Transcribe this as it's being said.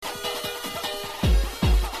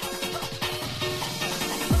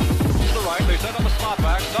set on the slot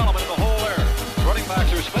back. Solomon in the hole there. Running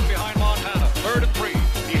backs are split behind Montana. 3rd and 3.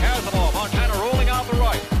 He has the ball. Montana rolling out the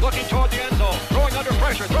right. Looking toward the end zone. Throwing under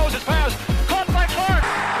pressure. Throws his pass. Caught by Clark.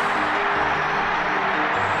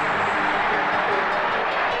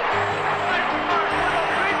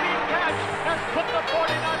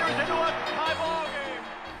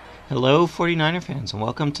 Hello 49er fans, and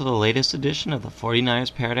welcome to the latest edition of the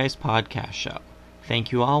 49ers Paradise Podcast Show.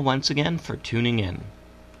 Thank you all once again for tuning in.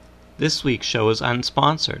 This week's show is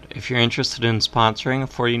unsponsored. If you're interested in sponsoring a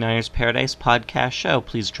 49ers Paradise Podcast Show,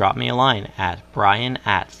 please drop me a line at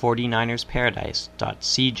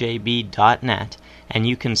brian@49ersparadise.cjb.net, and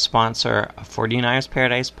you can sponsor a 49ers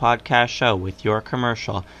Paradise Podcast Show with your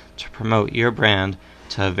commercial to promote your brand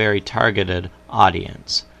to a very targeted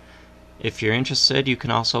audience. If you're interested, you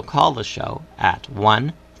can also call the show at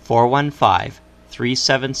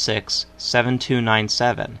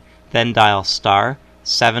 1-415-376-7297, then dial star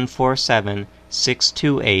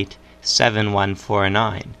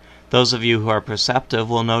 747-628-7149. Those of you who are perceptive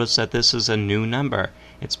will notice that this is a new number.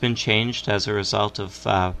 It's been changed as a result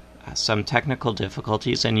of some technical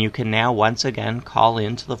difficulties, and you can now once again call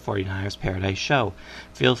into the 49ers Paradise Show.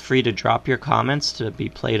 Feel free to drop your comments to be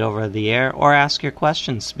played over the air, or ask your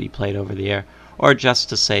questions to be played over the air, or just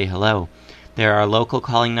to say hello. There are local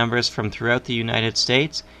calling numbers from throughout the United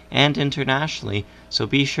States and internationally, so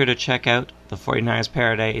be sure to check out the 49ers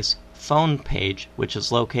Paradise phone page, which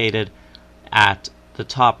is located at the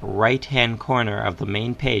top right-hand corner of the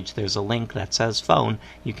main page. There's a link that says phone.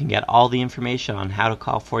 You can get all the information on how to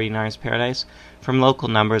call 49ers Paradise from local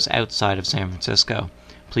numbers outside of San Francisco.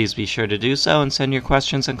 Please be sure to do so and send your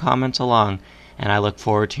questions and comments along, and I look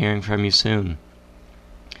forward to hearing from you soon.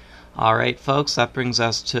 Alright folks, that brings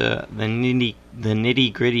us to the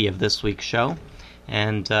nitty-gritty of this week's show.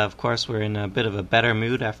 And of course we're in a bit of a better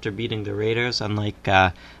mood after beating the Raiders, unlike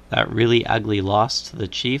that really ugly loss to the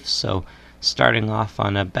Chiefs, so starting off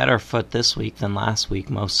on a better foot this week than last week,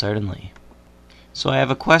 most certainly. So I have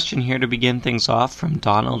a question here to begin things off from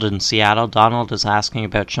Donald in Seattle. Donald is asking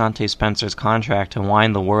about Shante Spencer's contract and why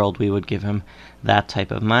in the world we would give him that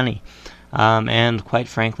type of money. And quite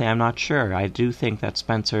frankly, I'm not sure. I do think that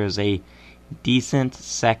Spencer is a decent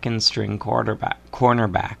second-string cornerback,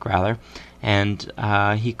 and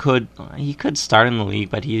he could start in the league,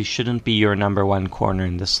 but he shouldn't be your number one corner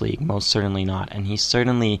in this league, most certainly not. And he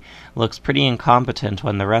certainly looks pretty incompetent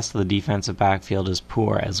when the rest of the defensive backfield is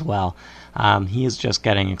poor as well. He is just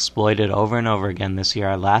getting exploited over and over again this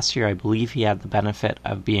year. Last year, I believe he had the benefit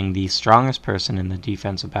of being the strongest person in the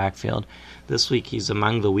defensive backfield. This week, he's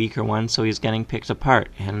among the weaker ones, so he's getting picked apart.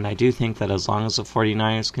 And I do think that as long as the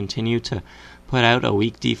 49ers continue to put out a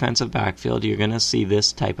weak defensive backfield, you're going to see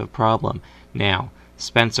this type of problem. Now,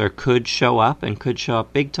 Spencer could show up, and could show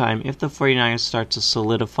up big time, if the 49ers start to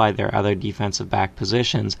solidify their other defensive back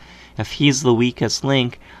positions. If he's the weakest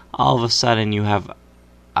link, all of a sudden you have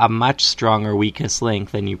a much stronger weakest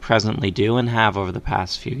link than you presently do and have over the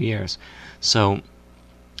past few years. So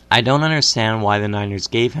I don't understand why the Niners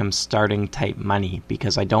gave him starting type money,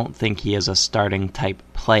 because I don't think he is a starting type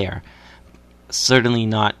player. Certainly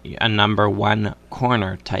not a number one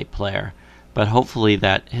corner type player, but hopefully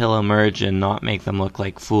that he'll emerge and not make them look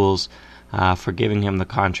like fools for giving him the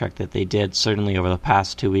contract that they did. Certainly over the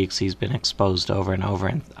past 2 weeks he's been exposed over and over,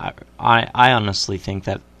 and I honestly think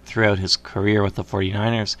that throughout his career with the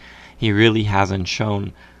 49ers he really hasn't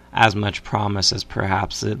shown as much promise as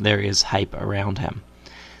perhaps there is hype around him.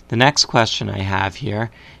 The next question I have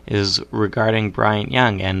here is regarding Bryant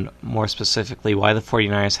Young, and more specifically why the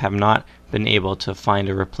 49ers have not been able to find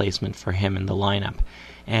a replacement for him in the lineup.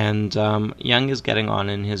 And Young is getting on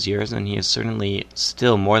in his years, and he is certainly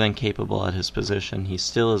still more than capable at his position. He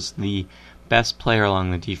still is the best player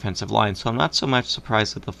along the defensive line, so I'm not so much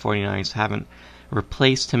surprised that the 49ers haven't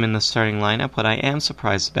replaced him in the starting lineup. What I am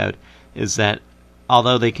surprised about is that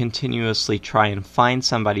although they continuously try and find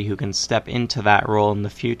somebody who can step into that role in the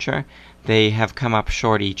future, they have come up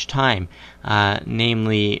short each time,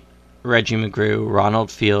 namely Reggie McGrew,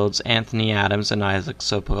 Ronald Fields, Anthony Adams, and Isaac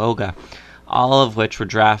Soporoga, all of which were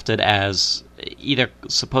drafted as either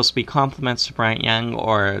supposed to be compliments to Bryant Young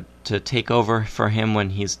or to take over for him when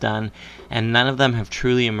he's done, and none of them have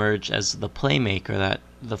truly emerged as the playmaker that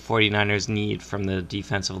the 49ers need from the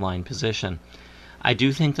defensive line position. I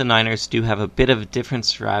do think the Niners do have a bit of a different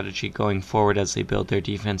strategy going forward as they build their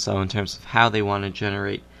defense, though, in terms of how they want to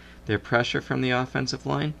generate their pressure from the offensive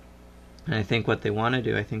line. And I think what they want to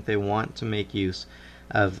do, I think they want to make use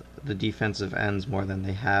of the defensive ends more than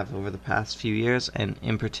they have over the past few years. And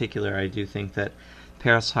in particular, I do think that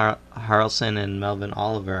Paris Harrelson and Melvin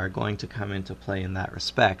Oliver are going to come into play in that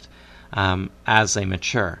respect as they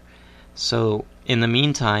mature. So in the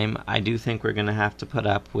meantime, I do think we're going to have to put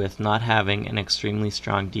up with not having an extremely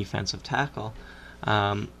strong defensive tackle,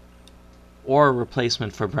 or a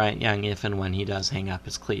replacement for Bryant Young if and when he does hang up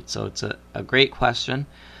his cleats. So it's a great question,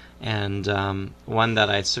 and one that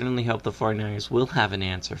I certainly hope the 49ers will have an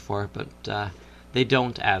answer for, but they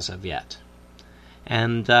don't as of yet.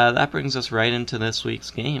 And that brings us right into this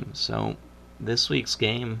week's game. So this week's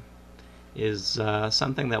game is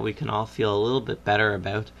something that we can all feel a little bit better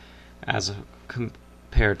about as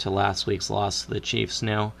compared to last week's loss to the Chiefs.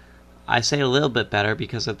 Now, I say a little bit better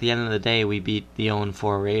because at the end of the day, we beat the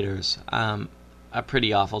 0-4 Raiders, a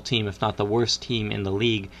pretty awful team, if not the worst team in the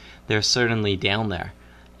league. They're certainly down there.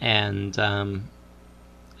 And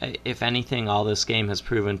if anything, all this game has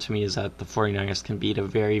proven to me is that the 49ers can beat a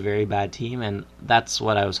very, very bad team, and that's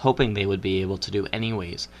what I was hoping they would be able to do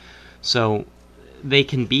anyways. So they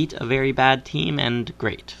can beat a very bad team, and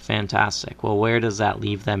great, fantastic. Well, where does that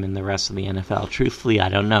leave them in the rest of the NFL? Truthfully, I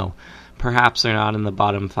don't know. Perhaps they're not in the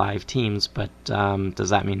bottom 5 teams, but does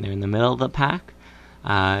that mean they're in the middle of the pack?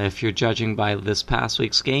 If you're judging by this past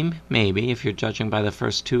week's game, maybe. If you're judging by the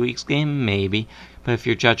first 2 weeks' game, maybe. But if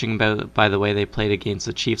you're judging by the way they played against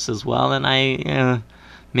the Chiefs as well, then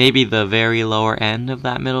maybe the very lower end of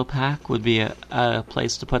that middle pack would be a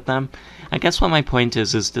place to put them. I guess what my point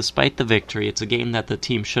is despite the victory, it's a game that the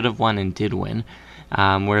team should have won and did win.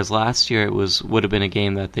 Whereas last year it would have been a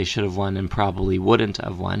game that they should have won and probably wouldn't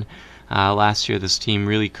have won. Last year this team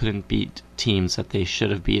really couldn't beat teams that they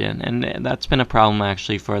should have beaten, and that's been a problem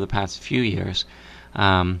actually for the past few years.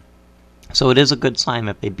 So it is a good sign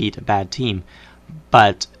that they beat a bad team,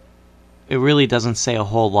 but it really doesn't say a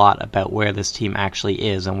whole lot about where this team actually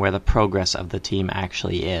is and where the progress of the team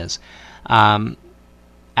actually is.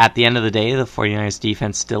 At the end of the day, the 49ers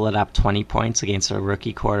defense still let up 20 points against a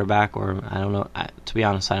rookie quarterback, or I don't know, to be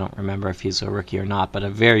honest, I don't remember if he's a rookie or not, but a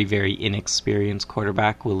very, very inexperienced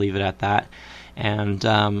quarterback, we'll leave it at that, and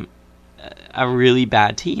a really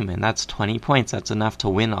bad team, and that's 20 points. That's enough to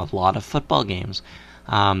win a lot of football games.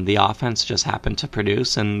 The offense just happened to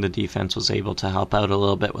produce, and the defense was able to help out a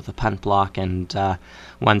little bit with a punt block and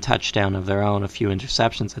one touchdown of their own, a few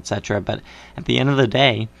interceptions, etc. But at the end of the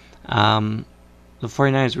day, the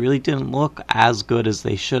 49ers really didn't look as good as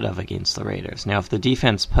they should have against the Raiders. Now, if the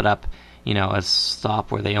defense put up, a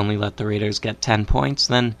stop where they only let the Raiders get 10 points,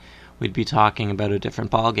 then we'd be talking about a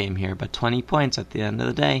different ball game here. But 20 points at the end of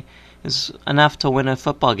the day is enough to win a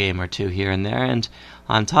football game or two here and there. And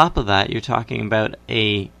on top of that, you're talking about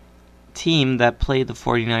a team that played the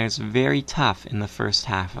 49ers very tough in the first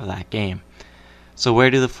half of that game. So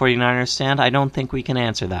where do the 49ers stand? I don't think we can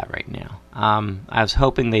answer that right now. I was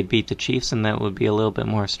hoping they'd beat the Chiefs, and that would be a little bit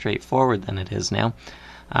more straightforward than it is now.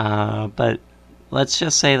 But let's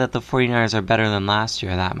just say that the 49ers are better than last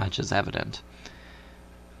year. That much is evident.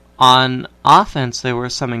 On offense, there were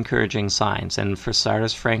some encouraging signs, and for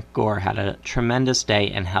starters, Frank Gore had a tremendous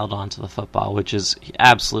day and held on to the football, which is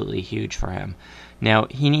absolutely huge for him. Now,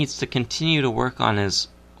 he needs to continue to work on his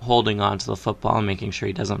holding on to the football and making sure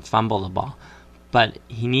he doesn't fumble the ball. But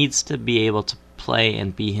he needs to be able to play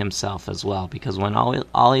and be himself as well, because when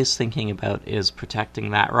all he's thinking about is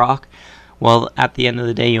protecting that rock, well, at the end of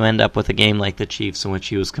the day, you end up with a game like the Chiefs in which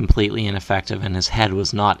he was completely ineffective and his head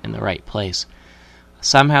was not in the right place.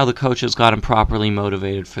 Somehow the coaches got him properly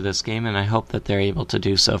motivated for this game, and I hope that they're able to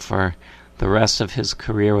do so for the rest of his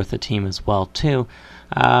career with the team as well, too,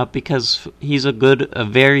 because he's a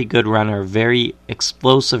very good runner, very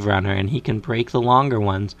explosive runner, and he can break the longer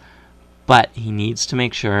ones. But he needs to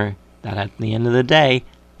make sure that at the end of the day,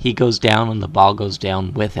 he goes down and the ball goes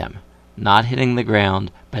down with him. Not hitting the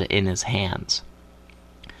ground, but in his hands.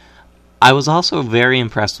 I was also very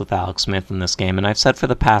impressed with Alex Smith in this game, and I've said for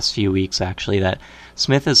the past few weeks, actually, that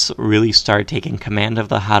Smith has really started taking command of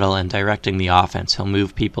the huddle and directing the offense. He'll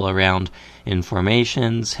move people around in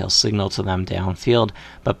formations, he'll signal to them downfield,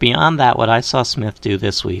 but beyond that, what I saw Smith do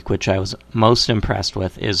this week, which I was most impressed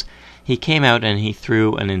with, is he came out and he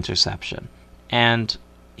threw an interception. And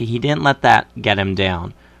he didn't let that get him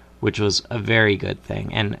down, which was a very good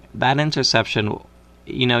thing. And that interception,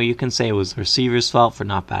 you can say it was the receiver's fault for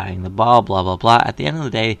not batting the ball, blah, blah, blah. At the end of the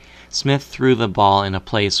day, Smith threw the ball in a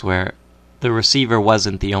place where the receiver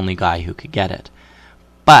wasn't the only guy who could get it.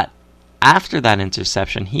 But after that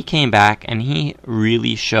interception, he came back and he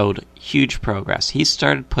really showed huge progress. He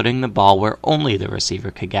started putting the ball where only the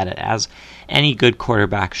receiver could get it, as any good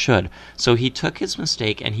quarterback should. So he took his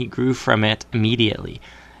mistake and he grew from it immediately.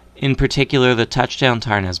 In particular, the touchdown to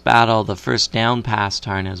Arnaz battle, the first down pass to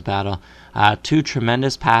Arnaz battle, 2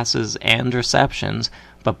 tremendous passes and receptions,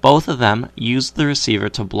 but both of them used the receiver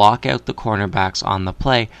to block out the cornerbacks on the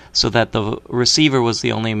play so that the receiver was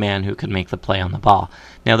the only man who could make the play on the ball.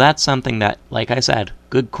 Now that's something that, like I said,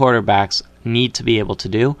 good quarterbacks need to be able to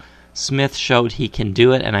do. Smith showed he can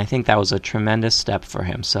do it, and I think that was a tremendous step for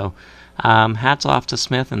him. So hats off to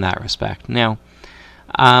Smith in that respect. Now,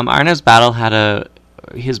 Arnaz battle had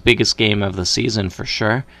his biggest game of the season for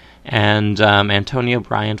sure, and Antonio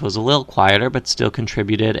Bryant was a little quieter but still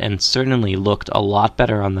contributed and certainly looked a lot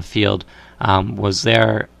better on the field, was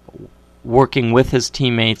there working with his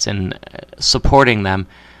teammates and supporting them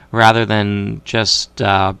rather than just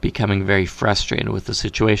becoming very frustrated with the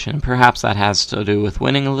situation. Perhaps that has to do with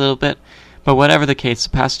winning a little bit, but whatever the case, the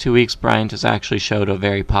past 2 weeks Bryant has actually showed a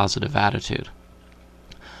very positive attitude.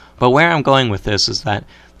 But where I'm going with this is that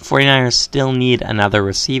 49ers still need another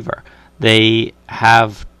receiver. They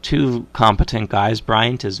have 2 competent guys.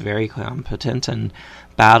 Bryant is very competent, and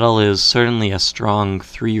Battle is certainly a strong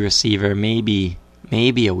 3 receiver, maybe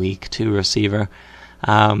a weak 2 receiver.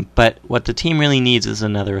 But what the team really needs is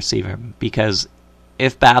another receiver, because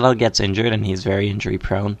if Battle gets injured, and he's very injury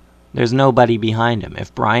prone, there's nobody behind him.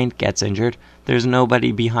 If Bryant gets injured, there's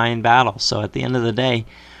nobody behind Battle. So at the end of the day,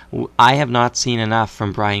 I have not seen enough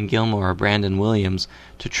from Brian Gilmore or Brandon Williams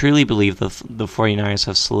to truly believe the 49ers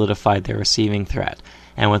have solidified their receiving threat.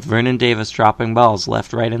 And with Vernon Davis dropping balls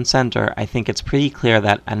left, right, and center, I think it's pretty clear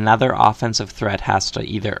that another offensive threat has to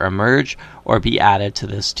either emerge or be added to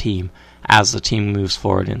this team as the team moves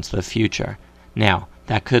forward into the future. Now,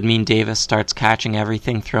 that could mean Davis starts catching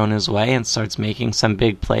everything thrown his way and starts making some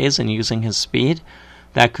big plays and using his speed.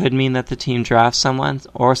 That could mean that the team drafts someone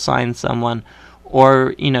or signs someone,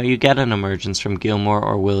 or, you get an emergence from Gilmore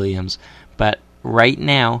or Williams. But right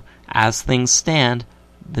now, as things stand,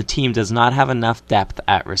 the team does not have enough depth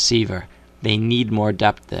at receiver. They need more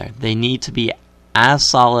depth there. They need to be as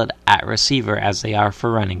solid at receiver as they are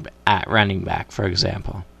for running back, for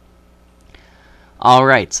example. All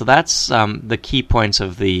right, so that's the key points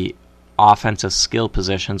of the offensive skill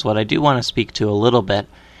positions. What I do want to speak to a little bit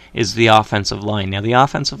is the offensive line. Now, the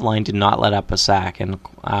offensive line did not let up a sack, and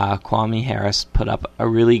Kwame Harris put up a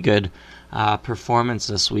really good performance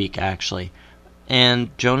this week, actually.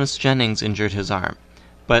 And Jonas Jennings injured his arm.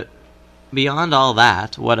 But beyond all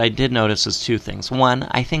that, what I did notice is 2 things. One,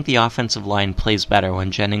 I think the offensive line plays better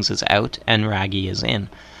when Jennings is out and Raggy is in.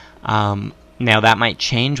 Now, that might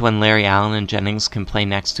change when Larry Allen and Jennings can play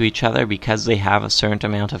next to each other because they have a certain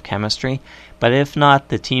amount of chemistry. But if not,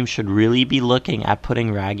 the team should really be looking at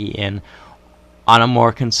putting Raggy in on a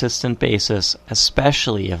more consistent basis,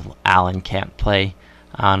 especially if Allen can't play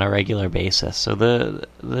on a regular basis. So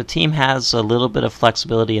the team has a little bit of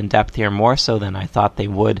flexibility and depth here, more so than I thought they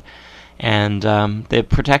would. And the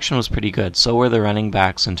protection was pretty good. So were the running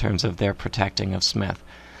backs in terms of their protecting of Smith.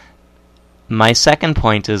 My second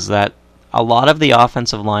point is that a lot of the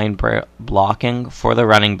offensive line blocking for the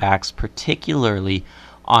running backs, particularly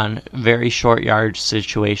on very short yardage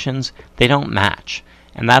situations, they don't match.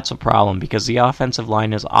 And that's a problem because the offensive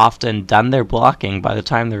line has often done their blocking by the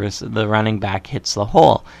time the running back hits the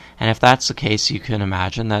hole. And if that's the case, you can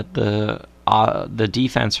imagine that the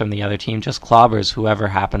defense from the other team just clobbers whoever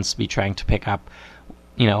happens to be trying to pick up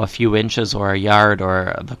a few inches or a yard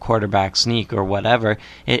or the quarterback sneak or whatever.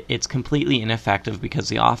 It's completely ineffective because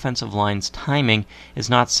the offensive line's timing is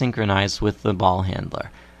not synchronized with the ball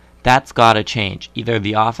handler. That's got to change. Either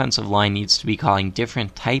the offensive line needs to be calling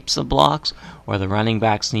different types of blocks, or the running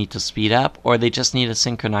backs need to speed up, or they just need to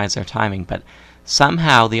synchronize their timing. But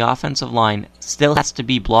somehow the offensive line still has to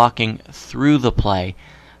be blocking through the play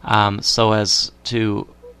so as to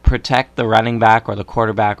protect the running back or the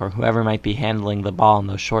quarterback or whoever might be handling the ball in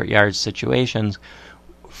those short yardage situations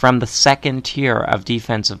from the second tier of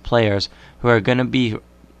defensive players who are going to be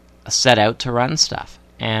set out to run stuff.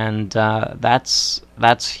 And that's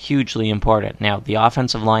hugely important. Now, the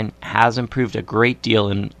offensive line has improved a great deal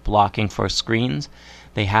in blocking for screens.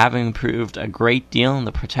 They have improved a great deal in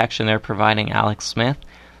the protection they're providing Alex Smith.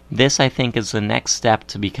 This, I think, is the next step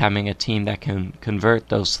to becoming a team that can convert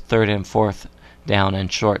those third and fourth down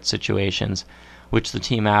and short situations, which the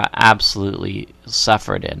team absolutely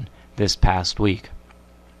suffered in this past week.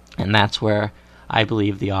 And that's where I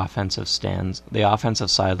believe the offensive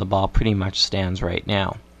side of the ball pretty much stands right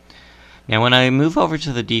now. Now, when I move over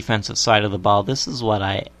to the defensive side of the ball, this is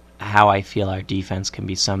how I feel our defense can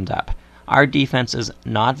be summed up. Our defense is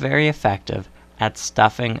not very effective at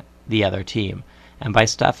stuffing the other team. And by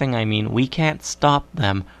stuffing, I mean we can't stop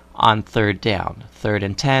them on third down. 3rd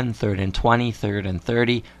and 10, 3rd and 20, 3rd and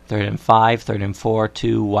 30, 3rd and 5, 3rd and 4,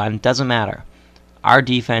 2, 1, doesn't matter. Our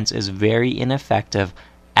defense is very ineffective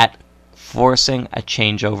at forcing a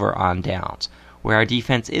changeover on downs. Where our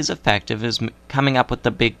defense is effective is coming up with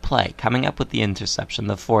the big play, coming up with the interception,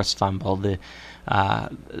 the forced fumble, the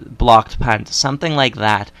blocked punt, something like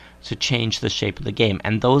that to change the shape of the game.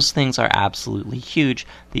 And those things are absolutely huge.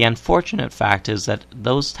 The unfortunate fact is that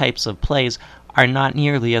those types of plays are not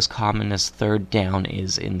nearly as common as third down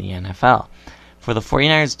is in the NFL. For the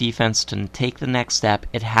 49ers defense to take the next step,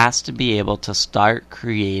 it has to be able to start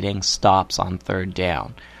creating stops on third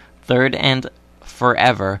down. Third and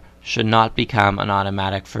forever should not become an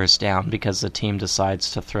automatic first down because the team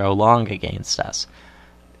decides to throw long against us.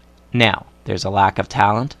 Now, there's a lack of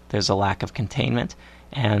talent, there's a lack of containment,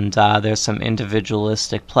 and there's some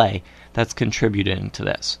individualistic play that's contributing to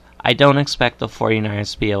this. I don't expect the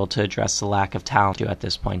 49ers to be able to address the lack of talent at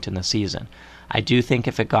this point in the season. I do think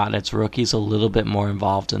if it got its rookies a little bit more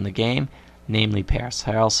involved in the game, namely Paris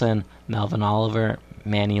Harrelson, Melvin Oliver,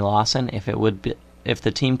 Manny Lawson, if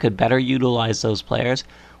the team could better utilize those players,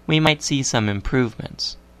 we might see some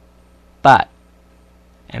improvements. But,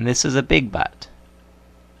 and this is a big but,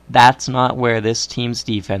 that's not where this team's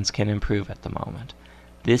defense can improve at the moment.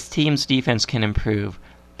 This team's defense can improve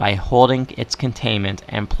by holding its containment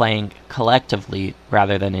and playing collectively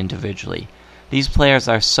rather than individually. These players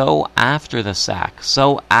are so after the sack,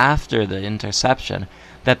 so after the interception,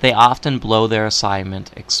 that they often blow their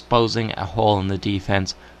assignment, exposing a hole in the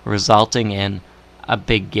defense, resulting in a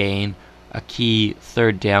big gain, a key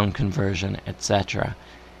third down conversion, etc.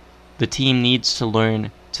 The team needs to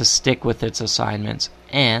learn to stick with its assignments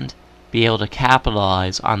and be able to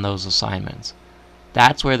capitalize on those assignments.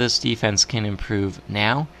 That's where this defense can improve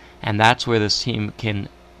now, and that's where this team can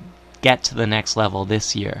get to the next level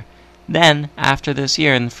this year. Then, after this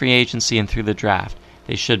year in free agency and through the draft,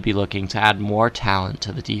 they should be looking to add more talent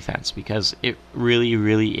to the defense because it really,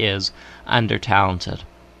 really is under-talented.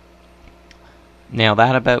 Now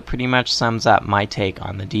that about pretty much sums up my take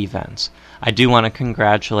on the defense. I do want to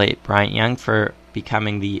congratulate Bryant Young for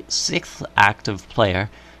becoming the 6th active player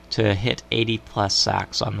to hit 80-plus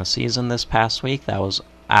sacks on the season this past week. That was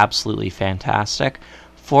absolutely fantastic.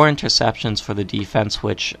 4 interceptions for the defense,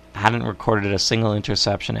 which hadn't recorded a single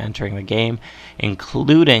interception entering the game,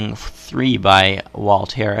 including 3 by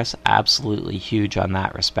Walt Harris. Absolutely huge on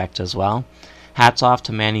that respect as well. Hats off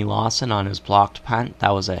to Manny Lawson on his blocked punt.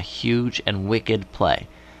 That was a huge and wicked play.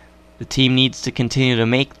 The team needs to continue to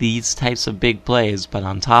make these types of big plays, but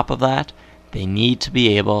on top of that, they need to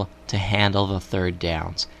be able to handle the third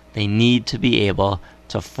downs. They need to be able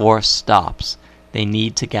to force stops. They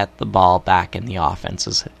need to get the ball back in the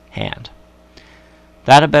offense's hand.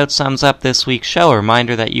 That about sums up this week's show. A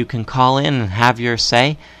reminder that you can call in and have your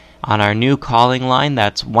say on our new calling line.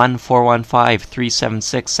 That's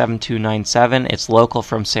 1-415-376-7297. It's local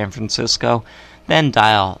from San Francisco. Then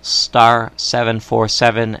dial star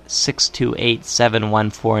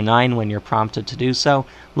 747-628-7149 when you're prompted to do so.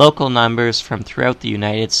 Local numbers from throughout the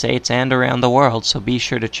United States and around the world, so be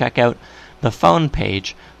sure to check out the phone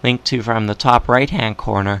page linked to from the top right-hand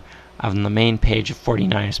corner of the main page of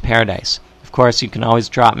 49ers Paradise. Of course, you can always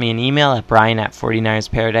drop me an email at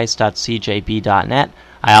brian@49ersparadise.cjb.net.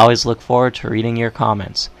 I always look forward to reading your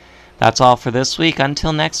comments. That's all for this week.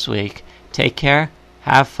 Until next week, take care,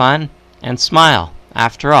 have fun, and smile.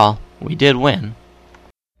 After all, we did win.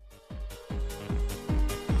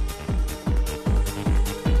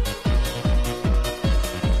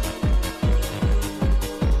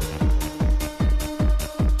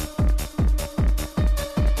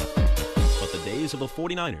 But the days of the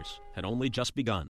 49ers had only just begun.